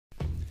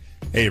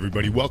Hey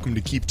everybody, welcome to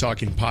Keep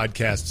Talking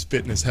Podcast's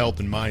Fitness, Health,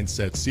 and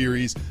Mindset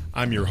series.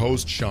 I'm your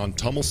host, Sean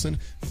Tummelson,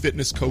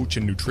 fitness coach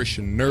and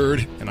nutrition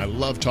nerd, and I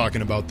love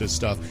talking about this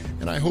stuff,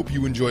 and I hope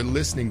you enjoy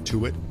listening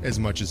to it as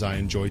much as I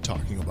enjoy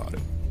talking about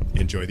it.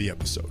 Enjoy the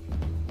episode.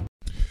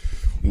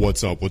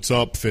 What's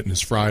up? Fitness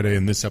Friday.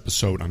 In this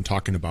episode, I'm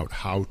talking about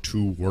how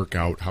to work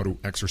out, how to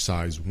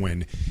exercise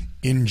when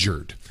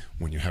injured,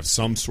 when you have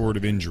some sort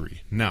of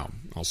injury. Now,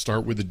 I'll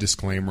start with a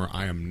disclaimer.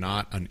 I am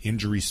not an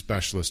injury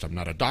specialist. I'm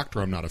not a doctor.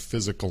 I'm not a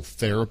physical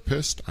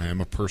therapist. I am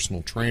a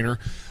personal trainer.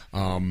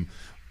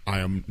 I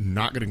am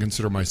not going to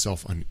consider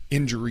myself an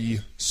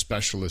injury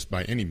specialist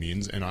by any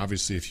means. And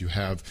obviously, if you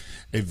have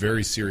a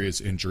very serious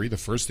injury, the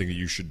first thing that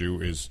you should do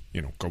is,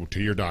 go to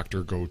your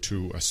doctor, go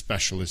to a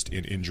specialist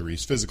in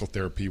injuries, physical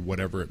therapy,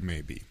 whatever it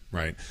may be,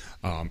 right?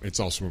 It's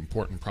also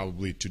important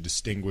probably to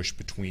distinguish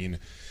between,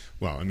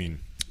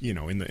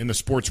 in the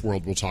sports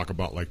world, we'll talk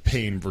about like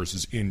pain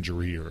versus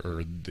injury,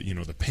 or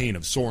the pain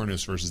of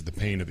soreness versus the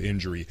pain of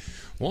injury.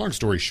 Long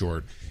story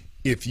short,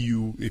 if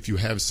you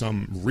have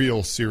some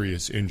real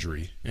serious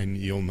injury, and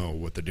you'll know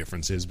what the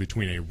difference is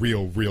between a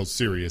real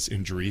serious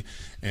injury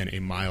and a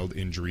mild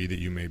injury that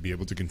you may be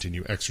able to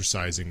continue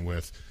exercising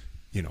with,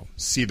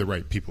 see the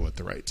right people at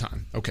the right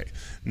time. Okay,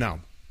 now,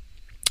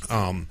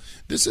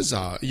 this is,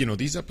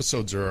 these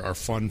episodes are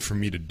fun for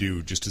me to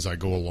do just as I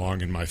go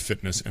along in my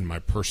fitness and my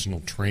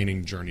personal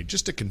training journey,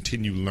 just to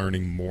continue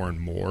learning more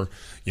and more,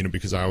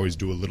 because I always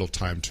do a little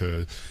time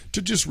to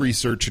just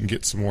research and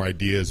get some more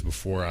ideas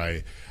before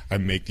I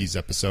make these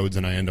episodes,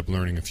 and I end up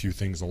learning a few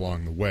things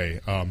along the way.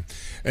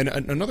 And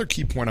another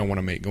key point I want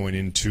to make going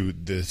into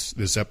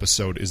this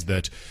episode is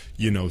that,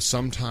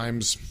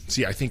 sometimes,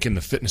 I think in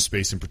the fitness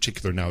space in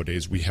particular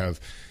nowadays, we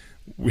have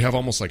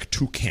almost like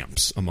two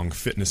camps among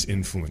fitness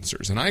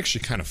influencers, and I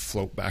actually kind of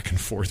float back and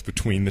forth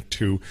between the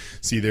two.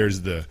 See,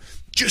 there's the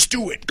just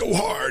do it, go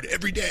hard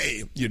every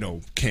day,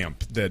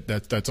 camp.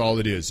 That's all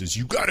it is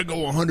you got to go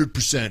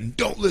 100% and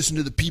don't listen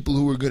to the people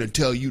who are going to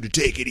tell you to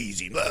take it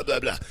easy, blah, blah,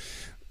 blah.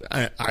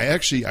 I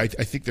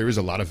think there is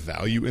a lot of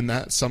value in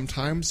that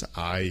sometimes.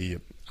 I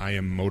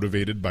am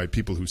motivated by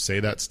people who say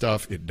that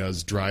stuff. It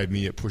does drive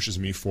me. It pushes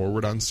me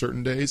forward on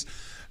certain days.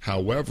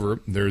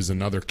 However, there's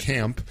another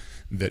camp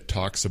that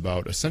talks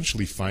about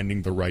essentially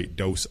finding the right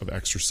dose of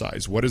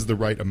exercise. What is the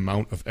right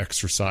amount of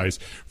exercise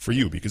for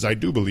you? Because I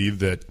do believe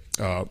that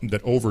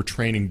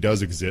overtraining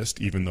does exist,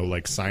 even though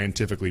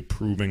scientifically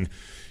proving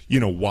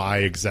why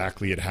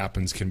exactly it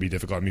happens can be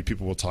difficult. I mean,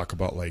 people will talk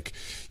about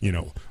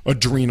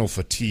adrenal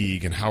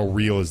fatigue and how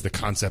real is the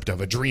concept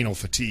of adrenal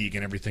fatigue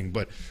and everything.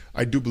 But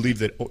I do believe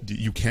that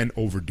you can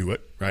overdo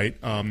it, right?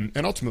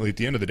 And ultimately, at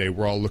the end of the day,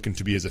 we're all looking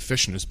to be as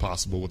efficient as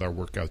possible with our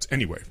workouts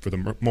anyway, for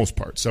the most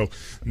part. So,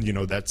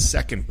 that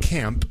second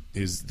camp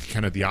is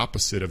kind of the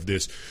opposite of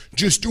this.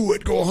 Just do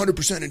it, go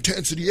 100%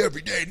 intensity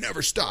every day,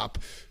 never stop.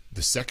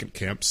 The second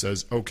camp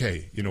says,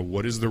 okay,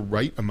 what is the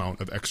right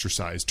amount of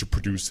exercise to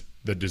produce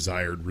the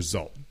desired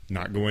result?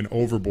 Not going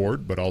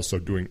overboard, but also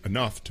doing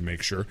enough to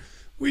make sure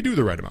we do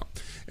the right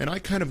amount. And I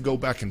kind of go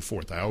back and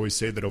forth. I always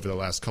say that over the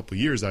last couple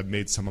of years, I've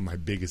made some of my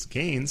biggest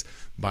gains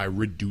by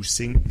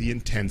reducing the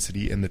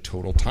intensity and the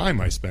total time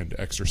I spend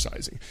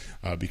exercising,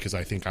 because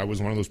I think I was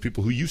one of those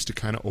people who used to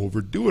kind of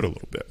overdo it a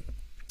little bit.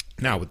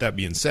 Now, with that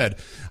being said,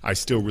 I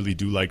still really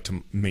do like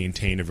to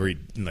maintain a very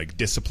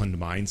disciplined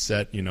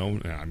mindset.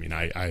 I mean,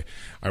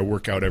 I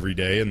work out every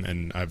day,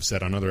 and I've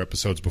said on other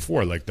episodes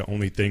before, the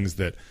only things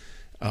that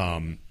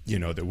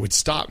that would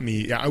stop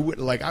me, I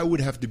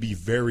would have to be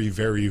very,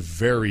 very,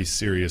 very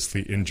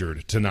seriously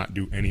injured to not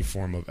do any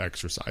form of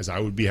exercise. I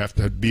would have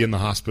to be in the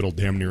hospital,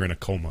 damn near in a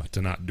coma,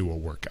 to not do a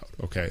workout.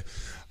 Okay.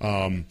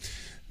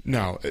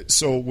 Now,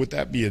 so with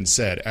that being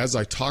said, as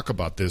I talk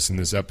about this in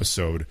this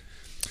episode,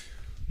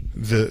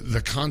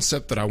 the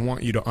concept that I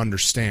want you to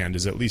understand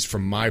is, at least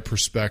from my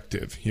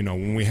perspective,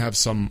 when we have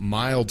some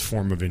mild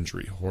form of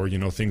injury, or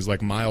things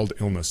like mild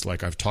illness,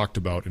 like I've talked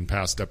about in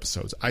past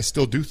episodes, I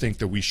still do think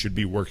that we should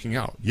be working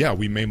out. Yeah,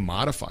 we may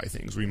modify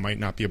things. We might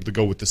not be able to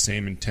go with the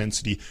same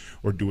intensity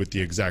or do it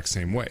the exact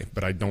same way,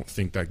 but I don't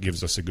think that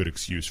gives us a good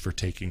excuse for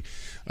taking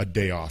a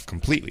day off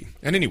completely.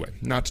 And anyway,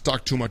 not to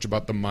talk too much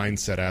about the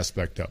mindset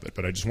aspect of it,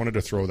 but I just wanted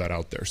to throw that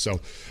out there.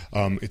 So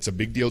it's a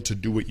big deal to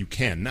do what you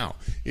can. Now,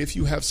 if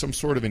you have some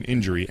sort of an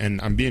injury,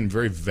 and I'm being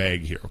very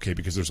vague here, okay,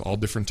 because there's all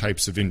different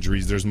types of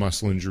injuries. There's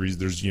muscle injuries,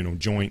 there's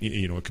joint,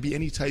 it could be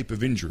any type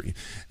of injury,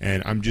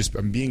 and I'm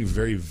being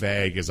very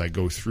vague as I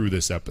go through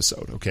this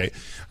episode. Okay,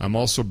 I'm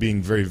also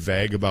being very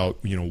vague about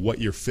what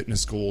your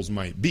fitness goals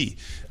might be.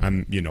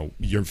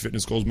 Your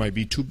fitness goals might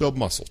be to build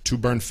muscle, to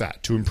burn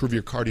fat, to improve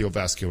your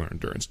cardiovascular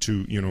endurance,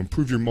 to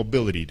improve your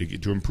mobility,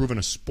 to improve in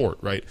a sport,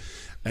 right?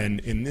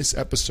 And in this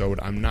episode,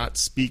 I'm not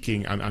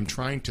speaking. I'm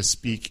trying to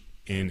speak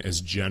in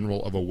as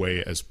general of a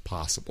way as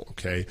possible,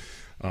 okay,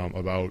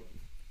 about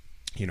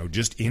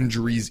just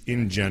injuries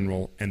in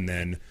general, and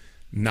then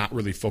not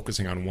really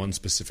focusing on one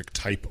specific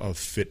type of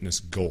fitness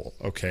goal,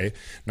 okay?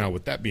 Now,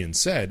 with that being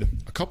said,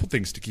 a couple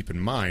things to keep in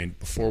mind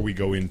before we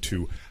go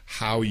into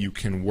how you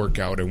can work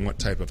out and what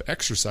type of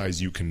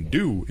exercise you can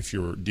do if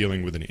you're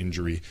dealing with an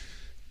injury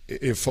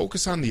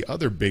focus on the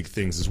other big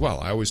things as well.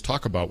 I always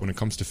talk about when it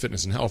comes to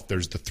fitness and health,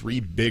 there's the three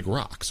big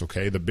rocks,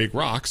 okay? The big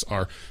rocks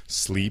are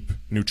sleep,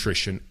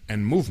 nutrition,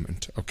 and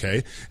movement,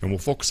 okay? And we'll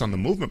focus on the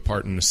movement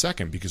part in a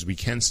second because we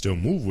can still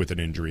move with an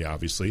injury,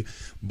 obviously.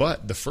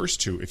 But the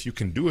first two, if you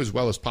can do as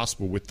well as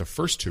possible with the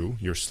first two,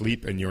 your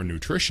sleep and your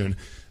nutrition,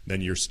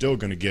 then you're still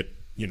going to get,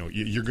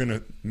 you're going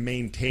to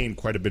maintain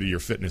quite a bit of your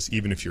fitness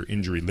even if your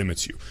injury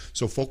limits you.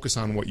 So focus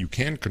on what you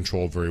can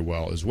control very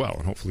well as well,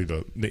 and hopefully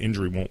the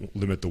injury won't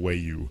limit the way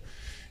you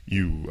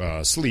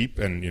sleep,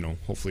 and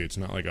hopefully it's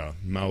not like a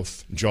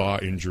mouth jaw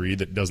injury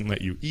that doesn't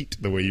let you eat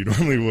the way you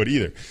normally would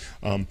either.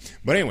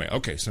 But anyway,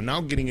 okay, so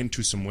now getting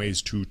into some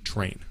ways to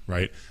train,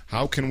 right?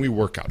 How can we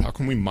work out? How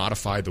can we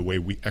modify the way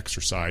we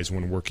exercise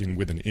when working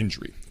with an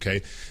injury?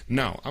 Okay,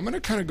 now I'm going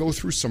to kind of go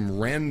through some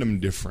random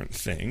different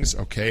things,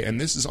 okay? And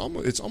this is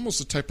almost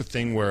the type of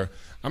thing where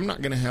I'm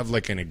not going to have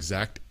like an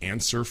exact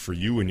answer for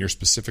you in your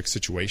specific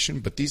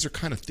situation, but these are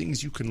kind of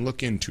things you can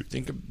look into.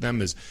 Think of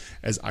them as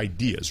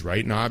ideas,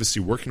 right? Now,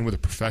 obviously, working with a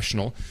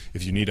professional,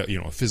 if you need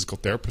a physical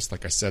therapist,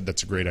 like I said,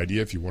 that's a great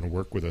idea. If you want to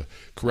work with a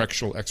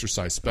correctional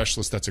exercise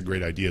specialist, that's a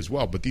great idea as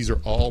well. But these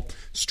are all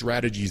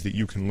strategies that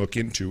you can look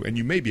into, and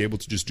you may be able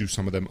to just do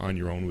some of them on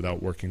your own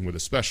without working with a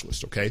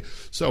specialist, okay?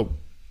 So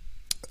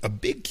a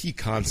big key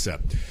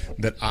concept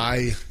that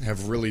I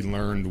have really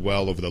learned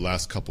well over the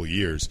last couple of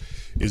years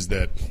is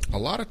that a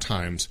lot of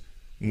times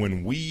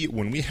when we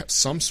have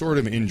some sort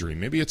of injury,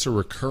 maybe it's a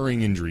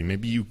recurring injury,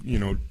 maybe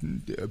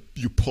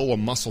you pull a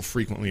muscle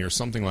frequently or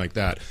something like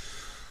that.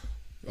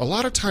 A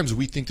lot of times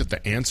we think that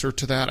the answer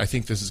to that, I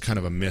think this is kind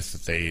of a myth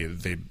that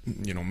they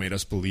made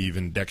us believe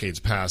in decades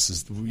past,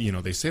 is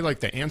they say like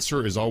the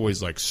answer is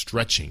always like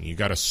stretching. You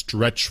got to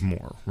stretch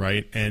more,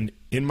 right? And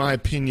in my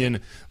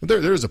opinion,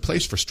 there is a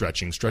place for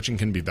stretching. Stretching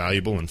can be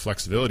valuable, and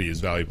flexibility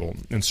is valuable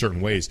in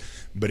certain ways,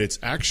 but it's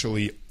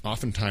actually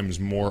oftentimes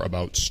more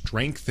about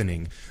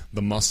strengthening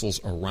the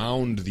muscles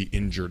around the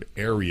injured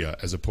area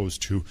as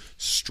opposed to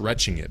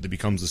stretching it that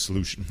becomes the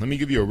solution. Let me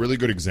give you a really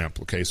good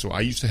example, okay? So I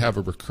used to have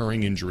a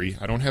recurring injury.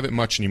 I don't have it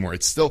much anymore.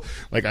 It's still,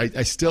 like, I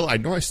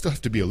know I still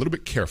have to be a little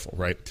bit careful,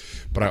 right?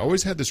 But I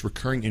always had this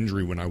recurring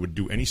injury when I would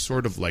do any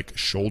sort of, like,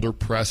 shoulder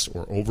press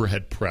or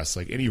overhead press,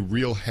 like any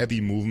real heavy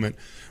movement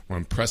where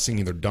I'm pressing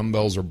either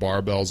dumbbells or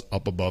barbells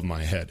up above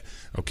my head,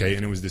 okay?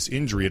 And it was this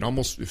injury.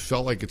 It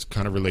felt like it's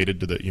kind of related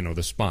to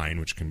the spine,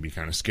 which can be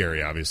kind of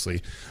scary,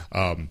 obviously.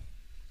 I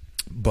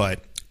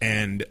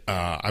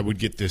would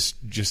get this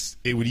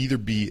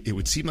it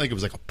would seem like it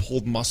was like a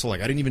pulled muscle.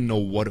 Like I didn't even know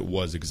what it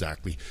was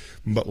exactly,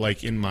 but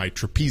like in my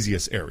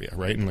trapezius area,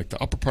 right? In like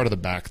the upper part of the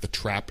back, the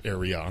trap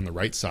area on the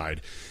right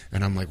side.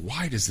 And I'm like,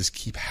 why does this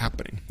keep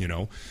happening?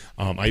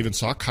 I even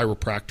saw a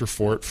chiropractor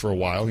for it for a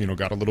while,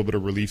 got a little bit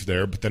of relief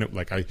there, but then it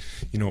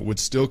would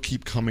still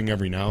keep coming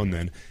every now and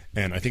then.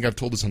 And I think I've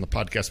told this on the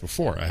podcast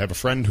before. I have a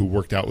friend who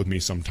worked out with me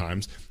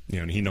sometimes,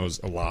 and he knows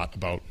a lot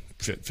about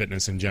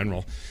fitness in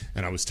general,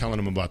 and I was telling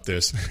him about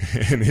this,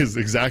 and his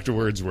exact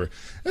words were,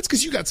 that's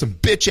because you got some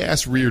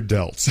bitch-ass rear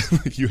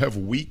delts. You have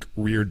weak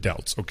rear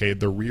delts, okay?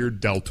 The rear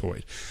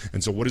deltoid.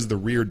 And so what is the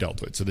rear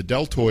deltoid? So the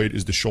deltoid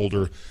is the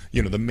shoulder,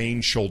 the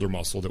main shoulder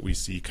muscle that we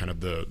see, kind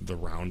of the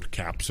round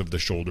caps of the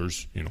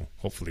shoulders.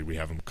 Hopefully we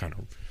have them kind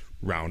of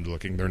round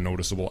looking. They're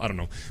noticeable. I don't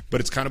know.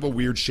 But it's kind of a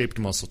weird shaped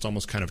muscle. It's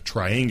almost kind of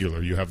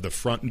triangular. You have the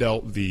front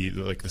delt,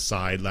 the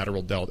side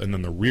lateral delt, and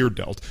then the rear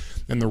delt.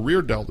 And the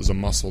rear delt is a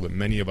muscle that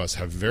many of us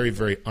have very,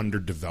 very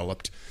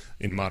underdeveloped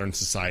in modern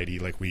society.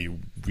 Like we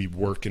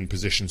work in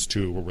positions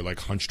too where we're like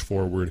hunched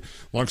forward.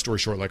 Long story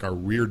short, like our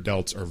rear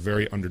delts are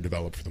very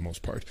underdeveloped for the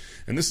most part.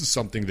 And this is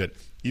something that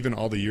even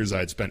all the years I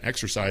had spent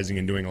exercising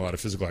and doing a lot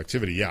of physical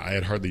activity, I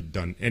had hardly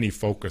done any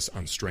focus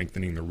on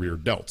strengthening the rear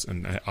delts.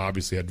 And I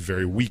obviously had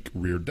very weak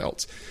rear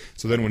delts.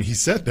 So then when he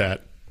said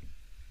that,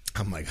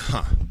 I'm like,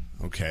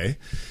 okay.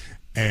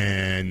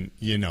 And,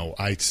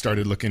 I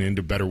started looking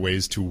into better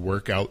ways to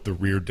work out the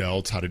rear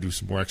delts, how to do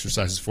some more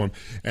exercises for them.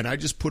 And I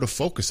just put a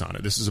focus on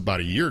it. This is about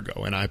a year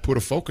ago. And I put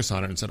a focus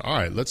on it and said, all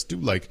right, let's do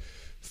like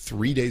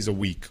 3 days a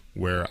week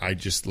where I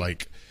just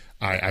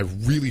I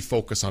really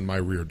focus on my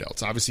rear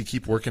delts. Obviously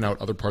keep working out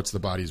other parts of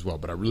the body as well,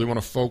 but I really want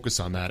to focus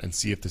on that and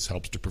see if this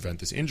helps to prevent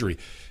this injury.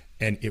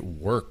 And it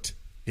worked.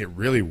 It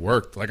really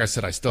worked. Like I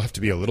said, I still have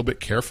to be a little bit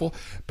careful,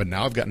 but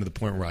now I've gotten to the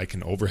point where I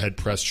can overhead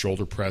press,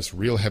 shoulder press,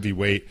 real heavy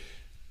weight.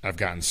 I've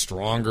gotten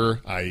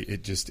stronger.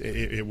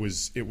 It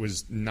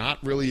was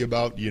not really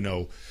about,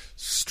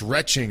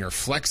 stretching or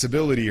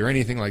flexibility or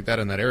anything like that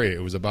in that area.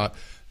 It was about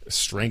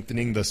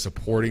strengthening the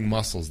supporting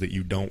muscles that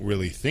you don't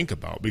really think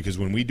about, because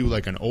when we do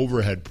like an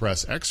overhead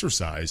press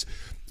exercise,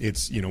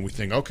 it's, we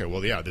think, okay,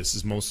 well, yeah, this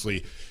is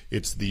mostly,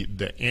 it's the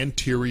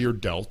anterior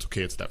delt,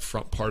 okay, it's that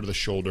front part of the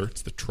shoulder,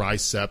 it's the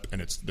tricep,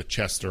 and it's the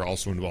chest are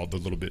also involved a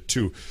little bit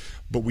too.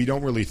 But we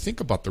don't really think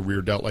about the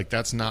rear delt, like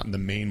that's not the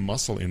main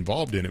muscle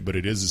involved in it, but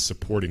it is a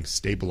supporting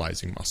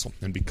stabilizing muscle.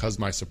 And because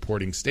my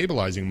supporting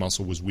stabilizing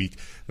muscle was weak,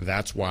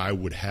 that's why I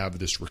would have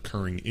this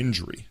recurring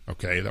injury,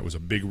 okay? That was a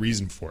big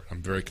reason for it,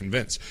 I'm very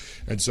convinced.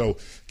 And so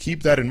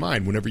keep that in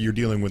mind whenever you're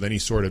dealing with any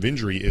sort of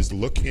injury, is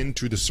look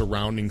into the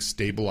surrounding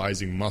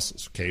stabilizing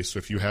muscles, okay? Okay, so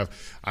if you have,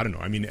 I don't know,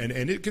 I mean, and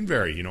it can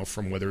vary,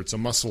 from whether it's a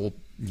muscle,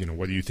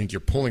 whether you think you're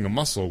pulling a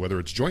muscle, whether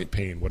it's joint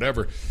pain,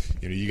 whatever,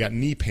 you got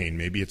knee pain.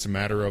 Maybe it's a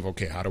matter of,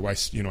 okay, how do I,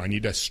 I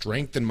need to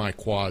strengthen my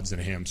quads and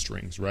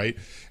hamstrings, right?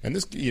 And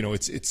this,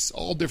 it's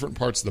all different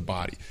parts of the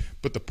body.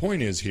 But the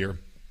point is here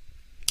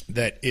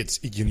that it's,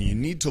 you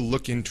need to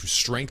look into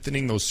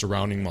strengthening those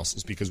surrounding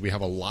muscles, because we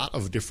have a lot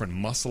of different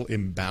muscle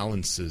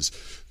imbalances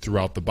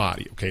throughout the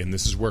body, okay? And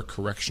this is where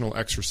correctional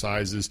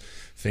exercises,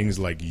 things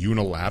like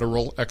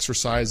unilateral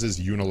exercises,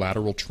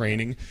 unilateral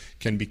training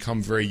can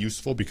become very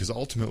useful, because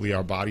ultimately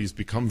our bodies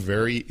become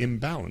very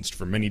imbalanced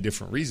for many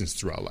different reasons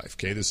throughout life,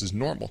 okay? This is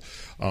normal.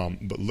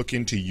 But look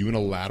into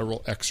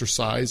unilateral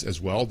exercise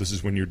as well. This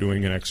is when you're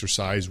doing an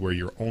exercise where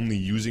you're only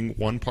using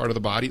one part of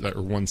the body,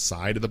 or one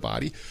side of the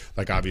body.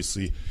 Like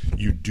obviously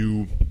you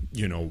do,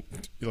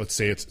 let's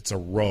say it's a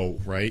row,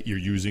 right? You're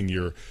using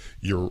your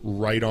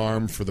right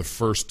arm for the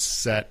first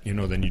set,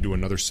 then you do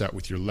another set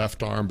with your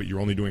left arm, but you're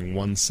only doing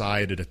one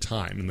side at a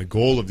time. And the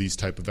goal of these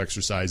type of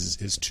exercises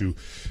is to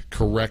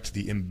correct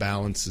the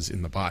imbalances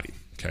in the body.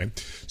 Okay,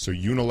 so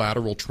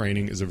unilateral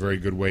training is a very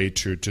good way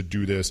to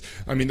do this.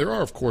 I mean, there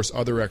are, of course,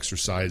 other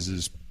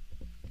exercises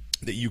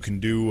that you can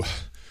do.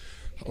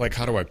 Like,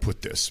 how do I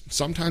put this?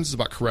 Sometimes it's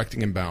about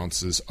correcting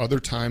imbalances. Other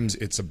times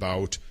it's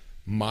about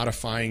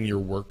modifying your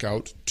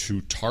workout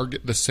to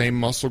target the same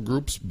muscle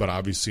groups, but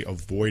obviously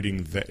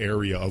avoiding the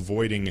area,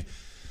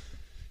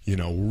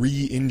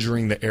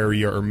 re-injuring the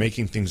area or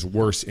making things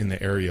worse in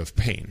the area of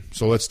pain.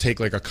 So let's take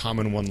like a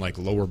common one like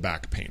lower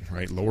back pain,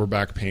 right? Lower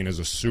back pain is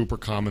a super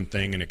common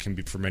thing, and it can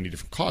be for many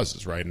different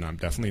causes, right? And I'm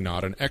definitely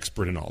not an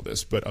expert in all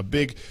this, but a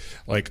big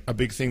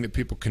thing that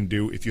people can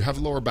do if you have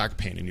lower back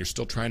pain and you're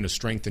still trying to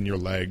strengthen your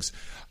legs,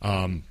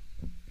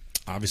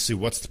 obviously,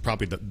 what's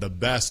probably the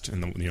best,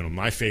 and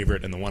my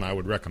favorite, and the one I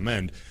would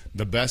recommend,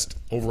 the best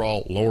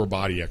overall lower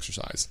body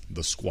exercise,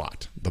 the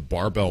squat, the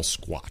barbell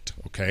squat,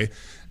 okay?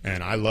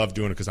 And I love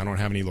doing it because I don't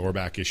have any lower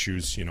back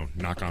issues,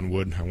 knock on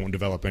wood, I won't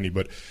develop any,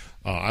 but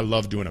I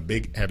love doing a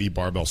big, heavy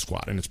barbell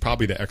squat, and it's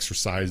probably the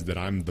exercise that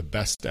I'm the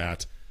best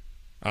at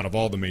out of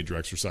all the major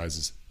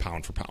exercises,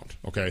 pound for pound,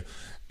 okay?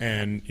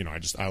 And,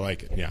 I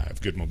like it. Yeah, I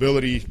have good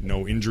mobility,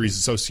 no injuries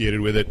associated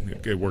with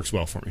it. It works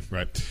well for me,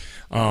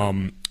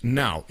 right?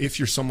 Now, if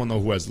you're someone, though,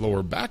 who has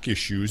lower back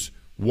issues,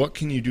 what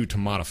can you do to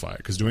modify it?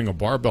 Because doing a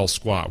barbell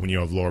squat when you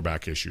have lower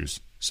back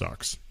issues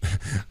sucks.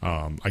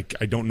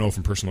 I don't know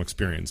from personal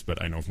experience,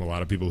 but I know from a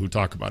lot of people who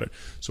talk about it.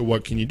 So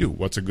what can you do?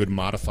 What's a good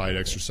modified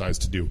exercise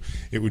to do?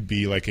 It would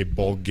be like a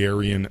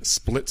Bulgarian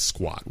split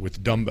squat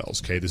with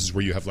dumbbells, okay? This is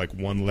where you have like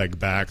one leg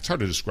back. It's hard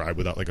to describe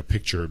without like a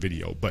picture or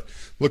video, but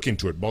look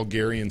into it.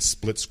 Bulgarian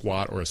split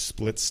squat or a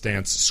split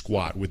stance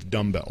squat with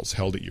dumbbells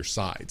held at your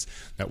sides.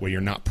 That way you're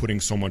not putting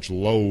so much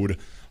load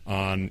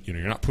on, you're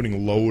not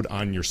putting load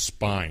on your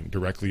spine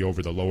directly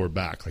over the lower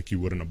back like you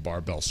would in a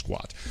barbell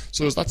squat.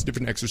 So there's lots of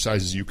different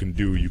exercises you can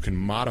do. You can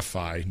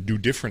modify, do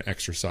different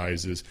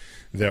exercises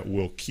that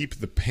will keep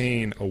the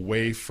pain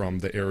away from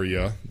the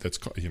area that's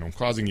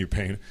causing you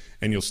pain,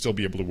 and you'll still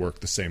be able to work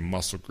the same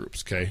muscle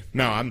groups. Okay.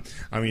 Now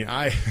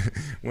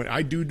when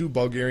I do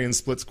Bulgarian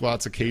split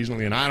squats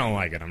occasionally, and I don't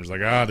like it. I'm just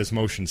like, this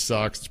motion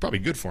sucks. It's probably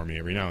good for me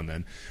every now and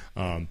then.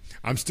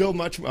 I'm still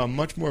much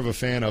more of a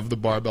fan of the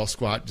barbell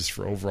squat just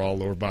for overall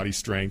lower body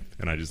strength,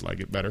 and I just like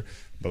it better.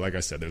 But like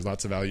I said, there's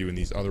lots of value in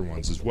these other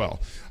ones as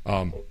well.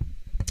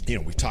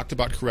 We talked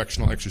about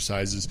correctional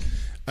exercises.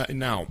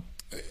 Now,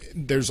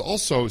 there's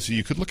also, so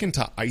you could look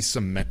into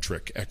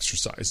isometric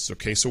exercises,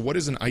 okay? So what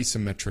is an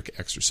isometric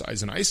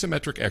exercise? An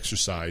isometric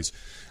exercise,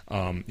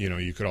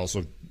 you could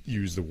also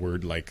use the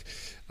word like,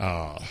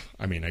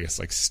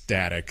 like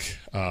static,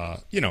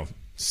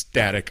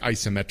 static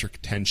isometric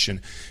tension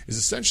is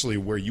essentially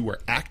where you are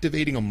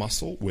activating a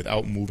muscle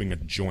without moving a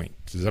joint.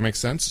 Does that make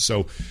sense?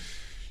 So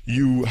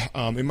you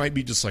it might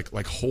be just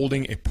like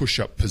holding a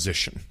push-up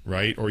position,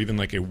 right? Or even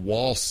like a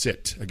wall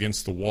sit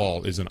against the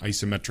wall is an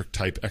isometric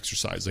type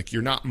exercise. Like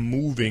you're not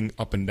moving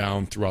up and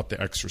down throughout the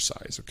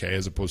exercise, okay?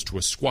 As opposed to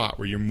a squat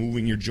where you're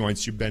moving your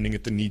joints, you're bending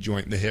at the knee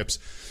joint and the hips.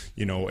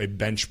 A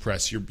bench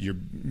press, you're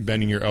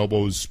bending your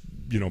elbows,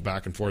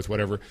 back and forth,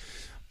 whatever.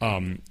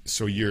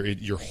 So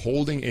you're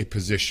holding a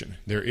position.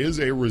 There is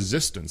a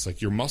resistance, like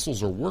your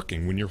muscles are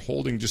working. When you're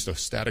holding just a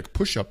static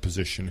push-up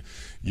position,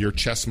 your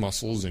chest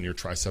muscles and your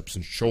triceps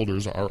and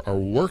shoulders are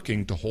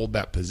working to hold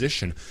that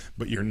position,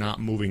 but you're not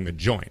moving the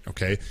joint,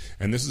 okay?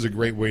 And this is a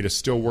great way to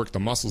still work the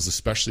muscles,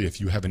 especially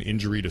if you have an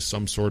injury to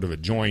some sort of a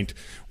joint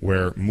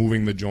where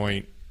moving the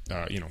joint,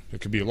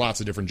 it could be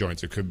lots of different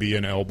joints. It could be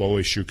an elbow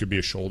issue, it could be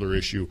a shoulder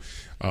issue.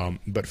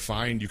 But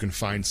you can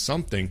find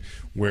something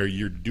where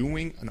you're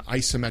doing an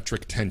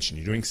isometric tension,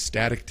 you're doing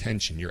static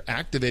tension, you're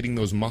activating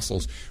those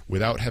muscles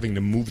without having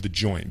to move the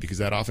joint, because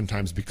that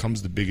oftentimes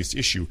becomes the biggest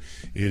issue,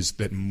 is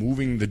that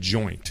moving the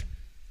joint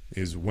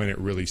is when it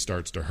really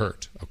starts to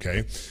hurt,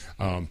 okay?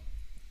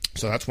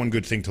 So that's one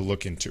good thing to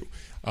look into.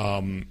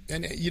 And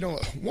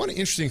one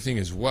interesting thing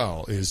as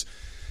well is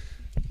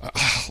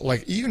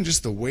like even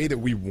just the way that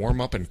we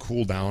warm up and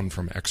cool down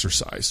from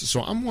exercise.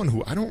 So I'm one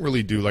who I don't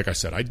really do, like I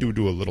said, I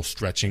do a little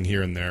stretching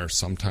here and there,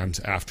 sometimes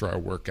after I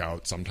work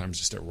out, sometimes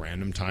just at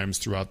random times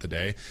throughout the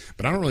day,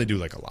 but I don't really do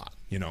like a lot,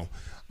 you know.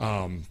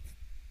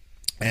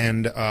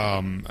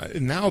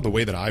 Now the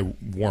way that I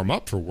warm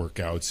up for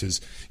workouts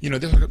is, you know,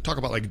 they'll talk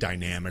about like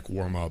dynamic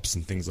warm-ups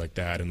and things like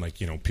that. And like,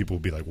 you know, people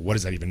will be like, what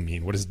does that even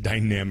mean? What is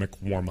dynamic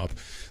warm-up?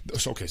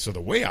 So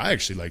the way I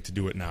actually like to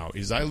do it now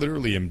is I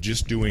literally am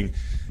just doing,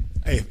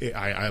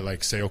 I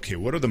like say, okay,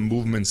 what are the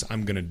movements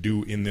I'm going to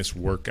do in this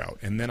workout?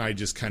 And then I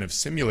just kind of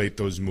simulate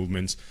those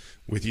movements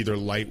with either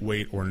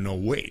lightweight or no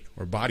weight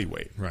or body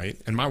weight, right?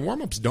 And my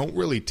warm-ups don't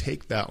really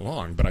take that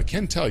long, but I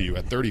can tell you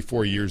at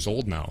 34 years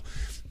old now,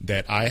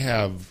 that I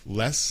have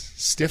less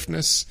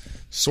stiffness,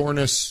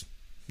 soreness,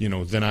 you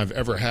know, than I've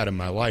ever had in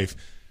my life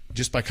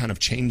just by kind of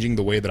changing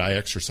the way that I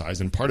exercise.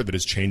 And part of it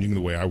is changing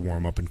the way I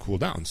warm up and cool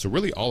down. So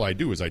really all I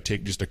do is I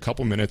take just a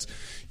couple minutes,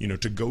 you know,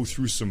 to go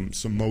through some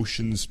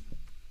motions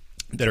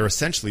that are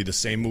essentially the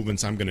same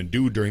movements I'm going to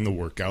do during the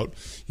workout,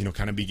 you know,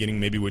 kind of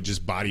beginning maybe with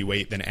just body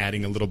weight, then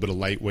adding a little bit of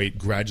lightweight,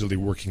 gradually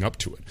working up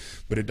to it.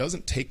 But it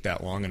doesn't take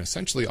that long, and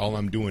essentially all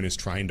I'm doing is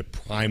trying to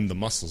prime the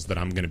muscles that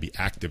I'm going to be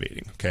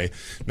activating, okay?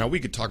 Now,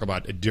 we could talk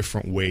about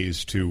different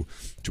ways to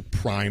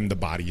prime the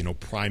body, you know,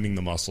 priming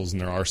the muscles,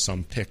 and there are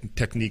some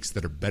techniques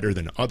that are better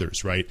than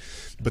others, right?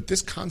 But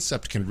this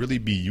concept can really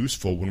be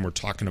useful when we're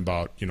talking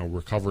about, you know,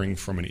 recovering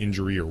from an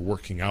injury or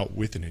working out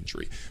with an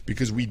injury,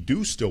 because we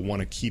do still want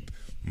to keep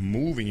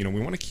moving, you know,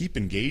 we want to keep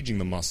engaging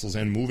the muscles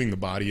and moving the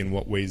body in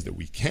what ways that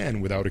we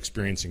can without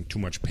experiencing too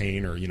much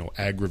pain or, you know,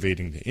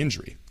 aggravating the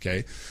injury,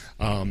 okay?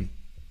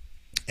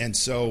 And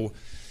so,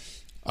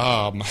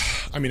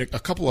 I mean, a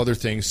couple other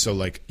things. So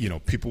like, you know,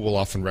 people will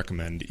often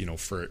recommend, you know,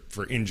 for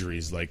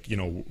injuries, like, you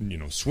know,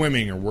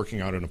 swimming or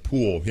working out in a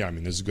pool. Yeah, I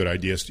mean, this is a good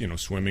idea. You know,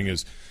 swimming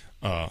is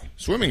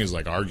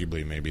like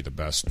arguably maybe the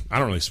best. I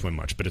don't really swim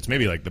much, but it's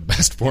maybe like the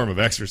best form of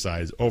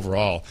exercise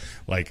overall.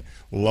 Like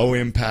low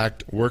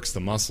impact, works the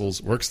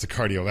muscles, works the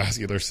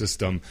cardiovascular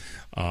system.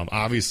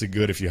 Obviously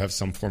good if you have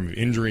some form of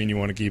injury and you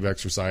want to keep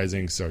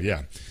exercising. So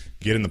yeah,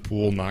 get in the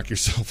pool, knock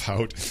yourself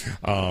out.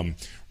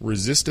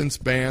 Resistance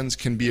bands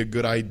can be a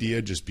good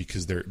idea just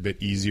because they're a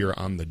bit easier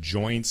on the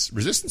joints.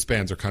 Resistance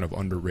bands are kind of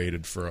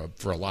underrated for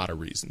a lot of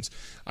reasons.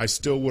 I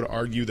still would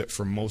argue that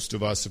for most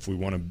of us, if we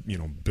want to, you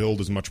know,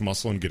 build as much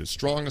muscle and get as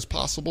strong as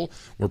possible,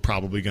 we're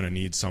probably going to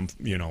need some,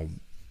 you know,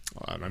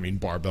 I mean,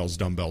 barbells,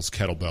 dumbbells,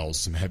 kettlebells,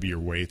 some heavier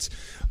weights.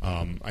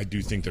 I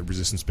do think that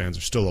resistance bands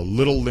are still a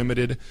little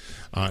limited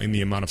in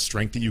the amount of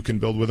strength that you can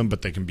build with them,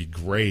 but they can be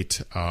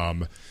great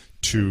well,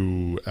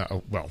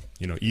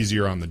 you know,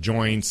 easier on the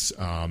joints,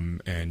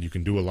 and you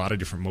can do a lot of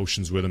different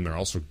motions with them. They're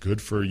also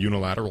good for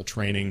unilateral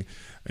training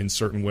in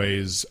certain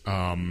ways.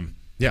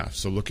 Yeah,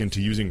 so look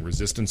into using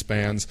resistance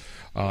bands.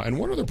 And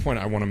one other point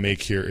I want to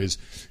make here is,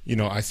 you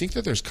know, I think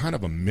that there's kind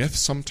of a myth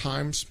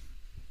sometimes.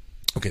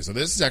 Okay, so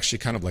this is actually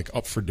kind of like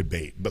up for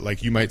debate, but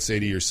like you might say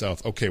to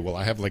yourself, okay, well,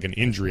 I have like an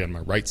injury on my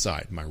right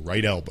side, my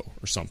right elbow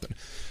or something.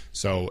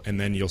 So, and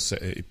then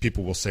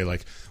people will say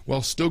like,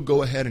 well, still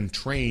go ahead and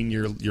train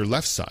your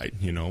left side,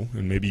 you know,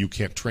 and maybe you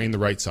can't train the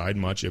right side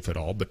much, if at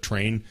all, but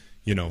train,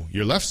 you know,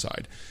 your left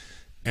side.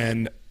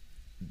 And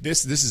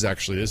this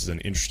is an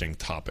interesting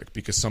topic,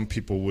 because some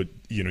people would,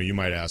 you know, you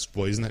might ask,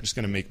 well, isn't that just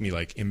going to make me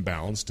like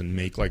imbalanced and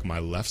make like my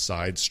left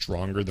side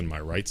stronger than my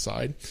right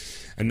side?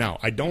 And now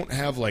I don't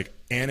have like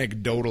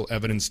anecdotal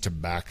evidence to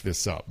back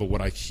this up, but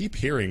what I keep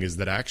hearing is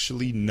that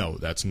actually no,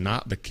 that's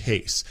not the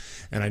case.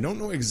 And I don't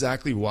know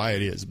exactly why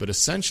it is, but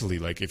essentially,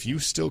 like, if you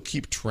still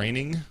keep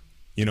training,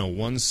 you know,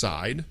 one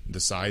side, the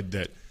side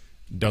that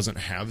doesn't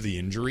have the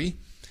injury,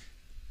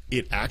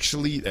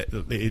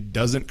 it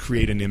doesn't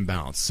create an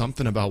imbalance.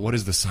 Something about, what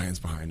is the science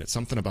behind it?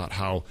 Something about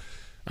how,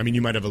 I mean,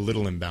 you might have a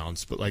little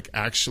imbalance, but like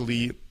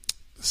actually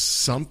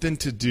something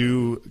to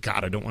do,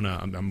 God, I don't want to,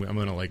 I'm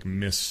going to like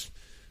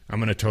I'm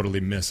going to totally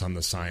miss on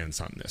the science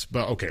on this.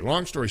 But okay,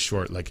 long story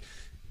short, like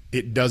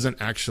it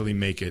doesn't actually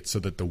make it so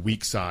that the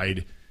weak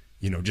side,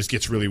 you know, just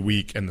gets really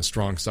weak and the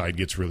strong side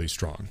gets really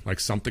strong.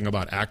 Like something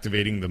about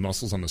activating the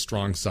muscles on the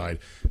strong side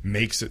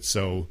makes it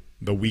so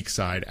the weak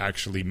side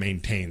actually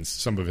maintains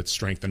some of its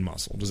strength and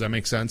muscle. Does that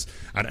make sense?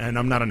 And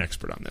I'm not an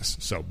expert on this,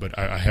 but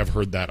I have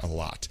heard that a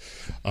lot.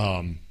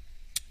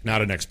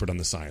 Not an expert on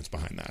the science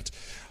behind that.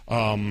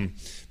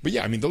 But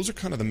yeah, I mean, those are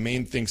kind of the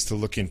main things to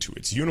look into.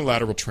 It's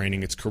unilateral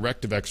training, it's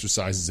corrective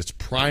exercises, it's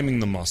priming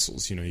the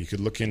muscles. You know, you could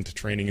look into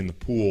training in the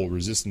pool,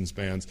 resistance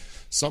bands.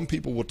 Some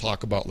people will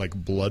talk about like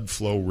blood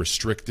flow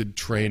restricted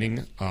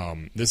training.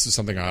 This is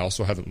something I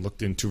also haven't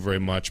looked into very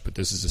much, but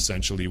this is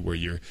essentially where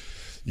you're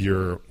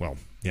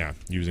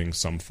using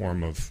some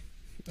form of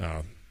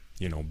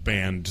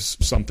band,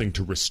 something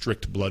to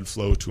restrict blood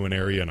flow to an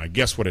area. And I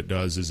guess what it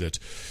does is it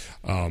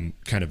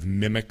kind of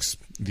mimics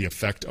the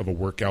effect of a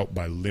workout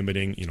by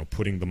limiting,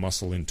 putting the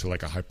muscle into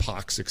like a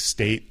hypoxic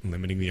state,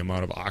 limiting the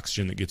amount of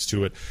oxygen that gets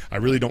to it. I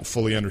really don't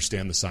fully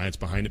understand the science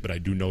behind it, but I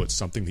do know it's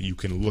something that you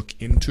can look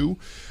into.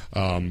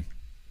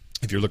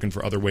 if you're looking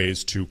for other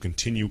ways to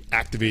continue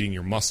activating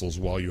your muscles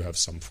while you have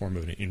some form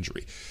of an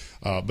injury.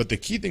 But the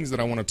key things that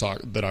I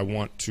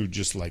want to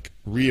just like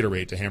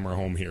reiterate to hammer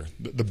home here,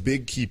 the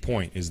big key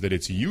point is that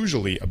it's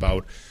usually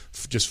about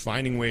just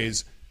finding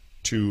ways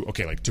to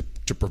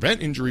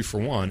prevent injury for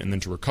one, and then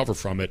to recover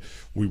from it.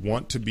 We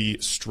want to be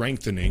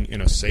strengthening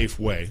in a safe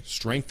way,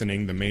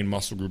 strengthening the main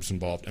muscle groups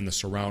involved and the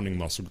surrounding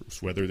muscle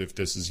groups, whether if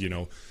this is,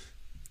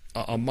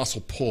 a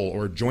muscle pull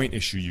or a joint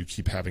issue you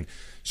keep having.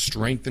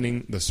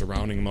 Strengthening the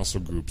surrounding muscle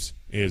groups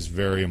is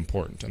very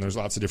important, and there's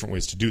lots of different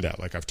ways to do that.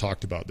 Like I've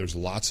talked about, there's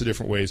lots of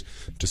different ways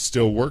to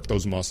still work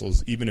those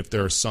muscles, even if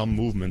there are some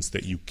movements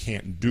that you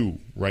can't do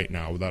right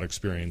now without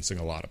experiencing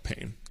a lot of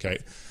pain. Okay,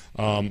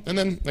 and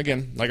then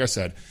again, like I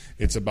said,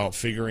 it's about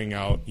figuring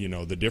out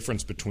the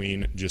difference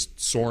between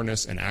just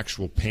soreness and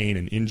actual pain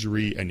and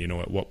injury, and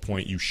at what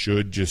point you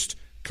should just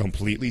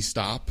completely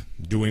stop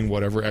doing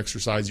whatever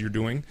exercise you're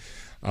doing.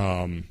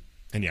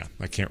 And yeah,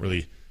 I can't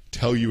really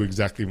tell you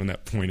exactly when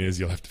that point is.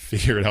 You'll have to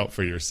figure it out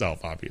for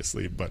yourself,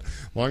 obviously. But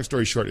long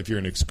story short, if you're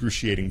in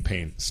excruciating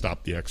pain,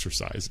 stop the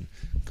exercise and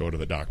go to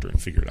the doctor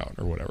and figure it out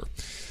or whatever.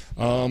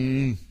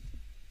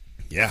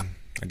 Yeah,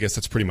 I guess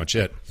that's pretty much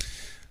it.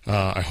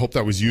 I hope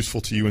that was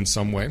useful to you in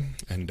some way,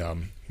 and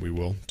we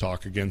will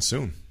talk again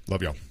soon.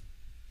 Love y'all.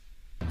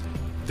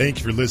 Thank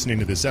you for listening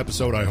to this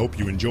episode. I hope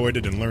you enjoyed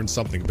it and learned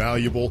something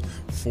valuable.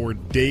 For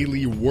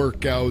daily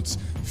workouts,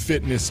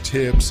 fitness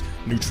tips,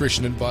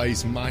 nutrition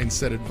advice,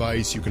 mindset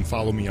advice, you can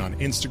follow me on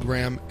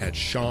Instagram at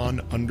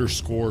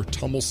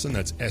Sean_Tumilson.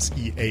 That's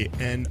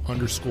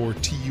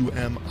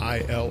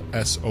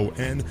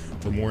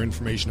SEAN_TUMILSON. For more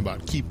information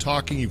about Keep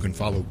Talking, you can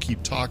follow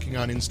Keep Talking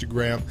on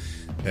Instagram.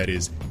 That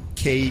is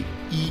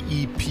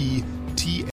KEEPTA.